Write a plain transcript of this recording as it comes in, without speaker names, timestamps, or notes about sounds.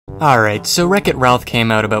Alright, so Wreck-It Ralph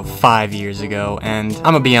came out about 5 years ago, and I'm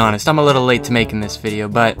gonna be honest, I'm a little late to making this video,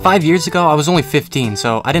 but 5 years ago I was only 15,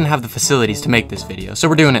 so I didn't have the facilities to make this video, so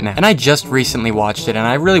we're doing it now. And I just recently watched it, and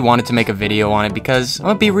I really wanted to make a video on it because, I'm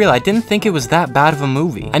gonna be real, I didn't think it was that bad of a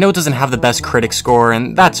movie. I know it doesn't have the best critic score,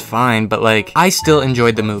 and that's fine, but like, I still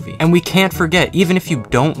enjoyed the movie. And we can't forget, even if you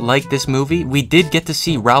don't like this movie, we did get to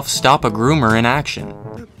see Ralph stop a groomer in action.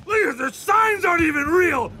 Look at their signs aren't even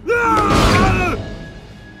real! Ah!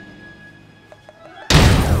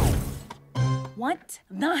 What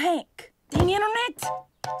the heck? Dang internet!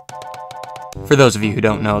 For those of you who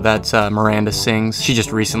don't know, that's Miranda Sings. She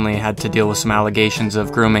just recently had to deal with some allegations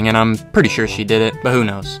of grooming, and I'm pretty sure she did it, but who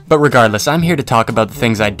knows. But regardless, I'm here to talk about the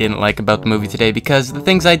things I didn't like about the movie today because the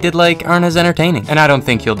things I did like aren't as entertaining, and I don't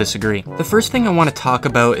think you'll disagree. The first thing I want to talk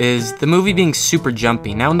about is the movie being super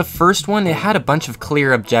jumpy. Now in the first one, it had a bunch of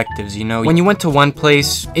clear objectives, you know? When you went to one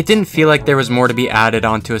place, it didn't feel like there was more to be added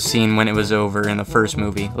onto a scene when it was over in the first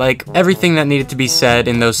movie. Like, everything that needed to be said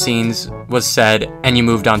in those scenes was said, and you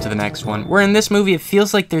moved on to the next one. Where in this movie, it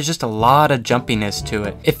feels like there's just a lot of jumpiness to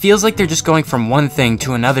it. It feels like they're just going from one thing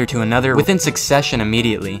to another within succession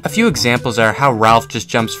immediately. A few examples are how Ralph just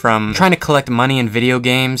jumps from trying to collect money in video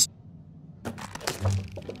games,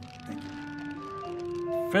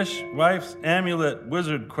 Fish Wife's Amulet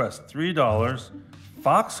Wizard Quest, $3.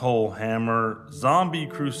 Foxhole Hammer Zombie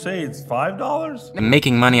Crusades, $5? and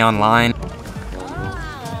making money online,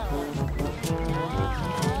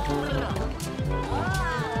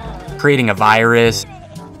 creating a virus,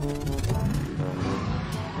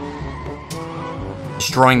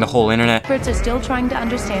 destroying the whole internet. Experts are still trying to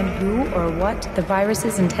understand who or what the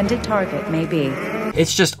virus's intended target may be.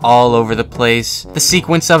 It's just all over the place. The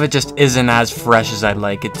sequence of it just isn't as fresh as I'd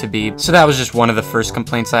like it to be. So that was just one of the first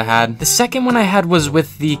complaints I had. The second one I had was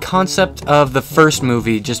with the concept of the first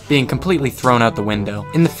movie just being completely thrown out the window.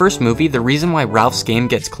 In the first movie, the reason why Ralph's game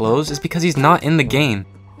gets closed is because he's not in the game.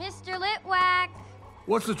 Mr. Litwack!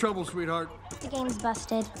 What's the trouble, sweetheart? The game's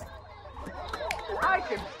busted. I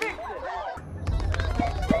can fix it!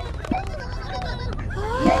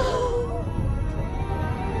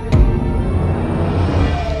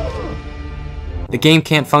 The game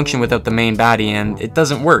can't function without the main baddie and it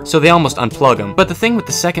doesn't work, so they almost unplug him. But the thing with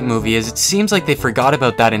the second movie is it seems like they forgot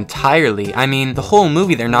about that entirely. I mean, the whole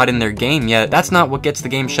movie they're not in their game yet. That's not what gets the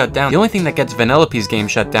game shut down. The only thing that gets Vanellope's game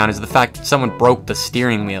shut down is the fact that someone broke the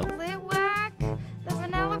steering wheel. Litwack, the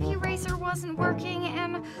Vanellope racer wasn't working,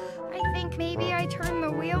 and I think maybe I turned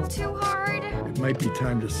the wheel too hard. It might be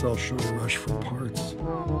time to sell Sugar Rush for parts.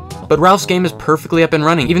 But Ralph's game is perfectly up and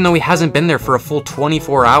running, even though he hasn't been there for a full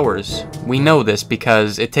 24 hours. We know this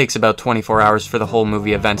because it takes about 24 hours for the whole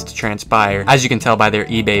movie events to transpire, as you can tell by their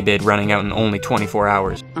eBay bid running out in only 24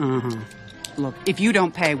 hours. Look, if you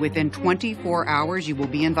don't pay within 24 hours, you will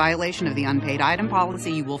be in violation of the unpaid item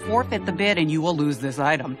policy, you will forfeit the bid, and you will lose this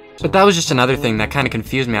item. But that was just another thing that kind of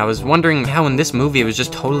confused me. I was wondering how in this movie it was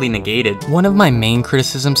just totally negated. One of my main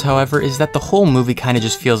criticisms, however, is that the whole movie kind of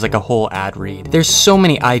just feels like a whole ad read. There's so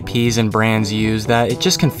many IPs and brands used that it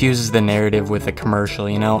just confuses the narrative with a commercial,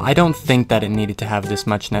 you know? I don't think that it needed to have this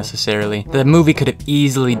much necessarily. The movie could have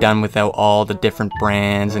easily done without all the different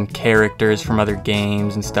brands and characters from other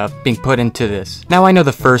games and stuff being put into this. Now I know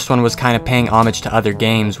the first one was kind of paying homage to other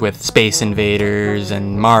games with Space Invaders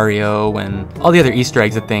and Mario and all the other Easter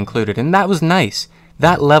eggs that they included, and that was nice.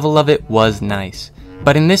 That level of it was nice.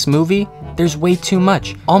 But in this movie, there's way too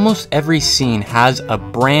much. Almost every scene has a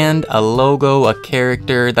brand, a logo, a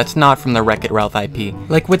character that's not from the Wreck-It Ralph IP.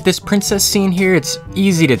 Like with this princess scene here, it's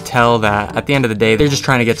easy to tell that at the end of the day, they're just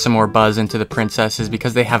trying to get some more buzz into the princesses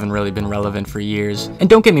because they haven't really been relevant for years. And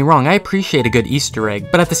don't get me wrong, I appreciate a good Easter egg,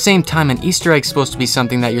 but at the same time, an Easter egg's supposed to be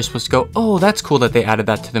something that you're supposed to go, oh, that's cool that they added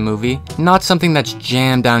that to the movie. Not something that's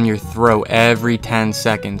jammed down your throat every 10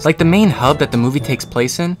 seconds. Like the main hub that the movie takes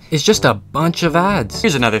place in is just a bunch of ads.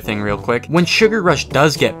 Here's another thing real quick. When Sugar Rush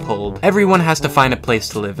does get pulled, everyone has to find a place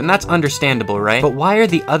to live, and that's understandable, right? But why are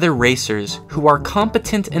the other racers who are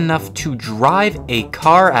competent enough to drive a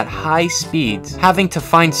car at high speeds having to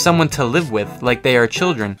find someone to live with like they are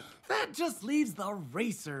children? That just leaves the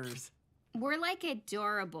racers. We're like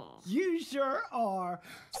adorable. You sure are.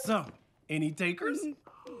 So, any takers?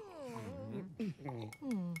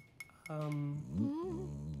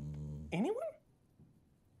 Anyone?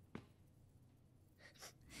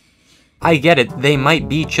 I get it, they might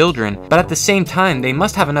be children, but at the same time, they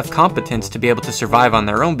must have enough competence to be able to survive on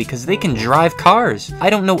their own because they can drive cars.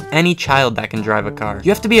 I don't know any child that can drive a car.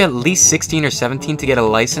 You have to be at least 16 or 17 to get a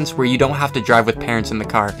license where you don't have to drive with parents in the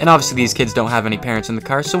car. And obviously these kids don't have any parents in the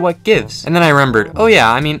car, so what gives? And then I remembered, oh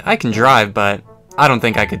yeah, I mean, I can drive, but I don't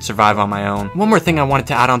think I could survive on my own. One more thing I wanted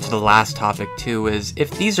to add on to the last topic too is,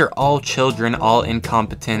 if these are all children, all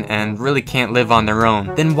incompetent, and really can't live on their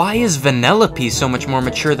own, then why is Vanellope so much more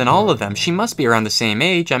mature than all of them? She must be around the same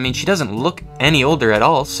age. I mean, she doesn't look any older at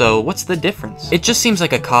all, so what's the difference? It just seems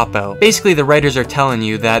like a cop-out. Basically, the writers are telling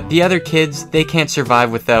you that the other kids, they can't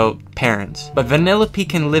survive without parents. But Vanellope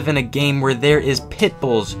can live in a game where there is pit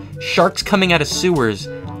bulls, sharks coming out of sewers,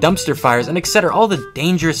 dumpster fires, and etc. All the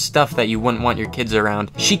dangerous stuff that you wouldn't want your kids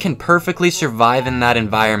around. She can perfectly survive in that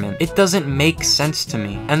environment. It doesn't make sense to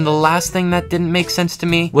me. And the last thing that didn't make sense to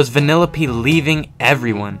me was Vanellope leaving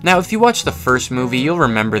everyone. Now, if you watch the first movie, you'll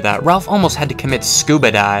remember that Ralph almost had to commit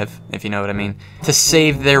scuba dive, if you know what I mean, to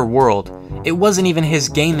save their world. It wasn't even his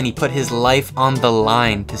game, and he put his life on the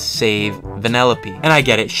line to save Vanellope. And I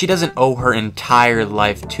get it, she doesn't owe her entire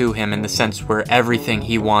life to him in the sense where everything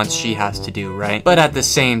he wants she has to do, right? But at the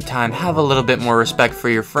same time, have a little bit more respect for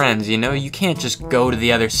your friends, you know? You can't just go to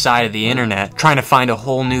the other side of the internet trying to find a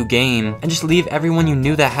whole new game and just leave everyone you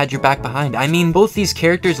knew that had your back behind. I mean, both these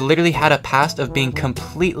characters literally had a past of being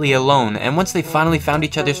completely alone, and once they finally found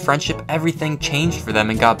each other's friendship, everything changed for them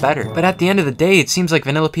and got better. But at the end of the day, it seems like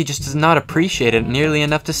Vanellope just does not appreciate it nearly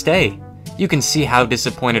enough to stay. You can see how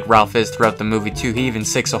disappointed Ralph is throughout the movie too. He even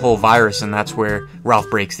sicks a whole virus, and that's where Ralph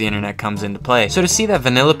Breaks the Internet comes into play. So to see that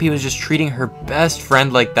Vanellope was just treating her best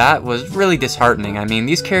friend like that was really disheartening. I mean,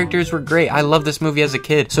 these characters were great. I loved this movie as a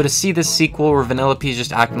kid. So to see this sequel where Vanellope is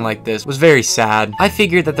just acting like this was very sad. I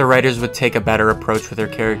figured that the writers would take a better approach with her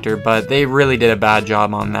character, but they really did a bad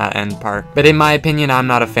job on that end part. But in my opinion, I'm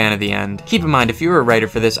not a fan of the end. Keep in mind, if you were a writer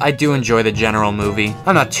for this, I do enjoy the general movie.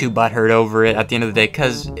 I'm not too butthurt over it at the end of the day,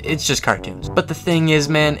 because it's just cartoons. But the thing is,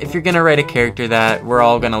 man, if you're gonna write a character that we're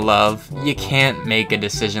all gonna love, you can't make a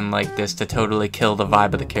decision like this to totally kill the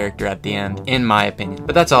vibe of the character at the end, in my opinion.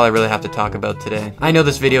 But that's all I really have to talk about today. I know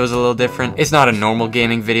this video is a little different. It's not a normal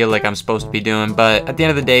gaming video like I'm supposed to be doing, but at the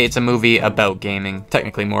end of the day, it's a movie about gaming.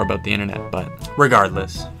 Technically more about the internet, but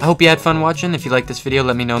regardless. I hope you had fun watching. If you liked this video,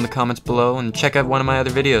 let me know in the comments below, and check out one of my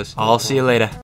other videos. I'll see you later.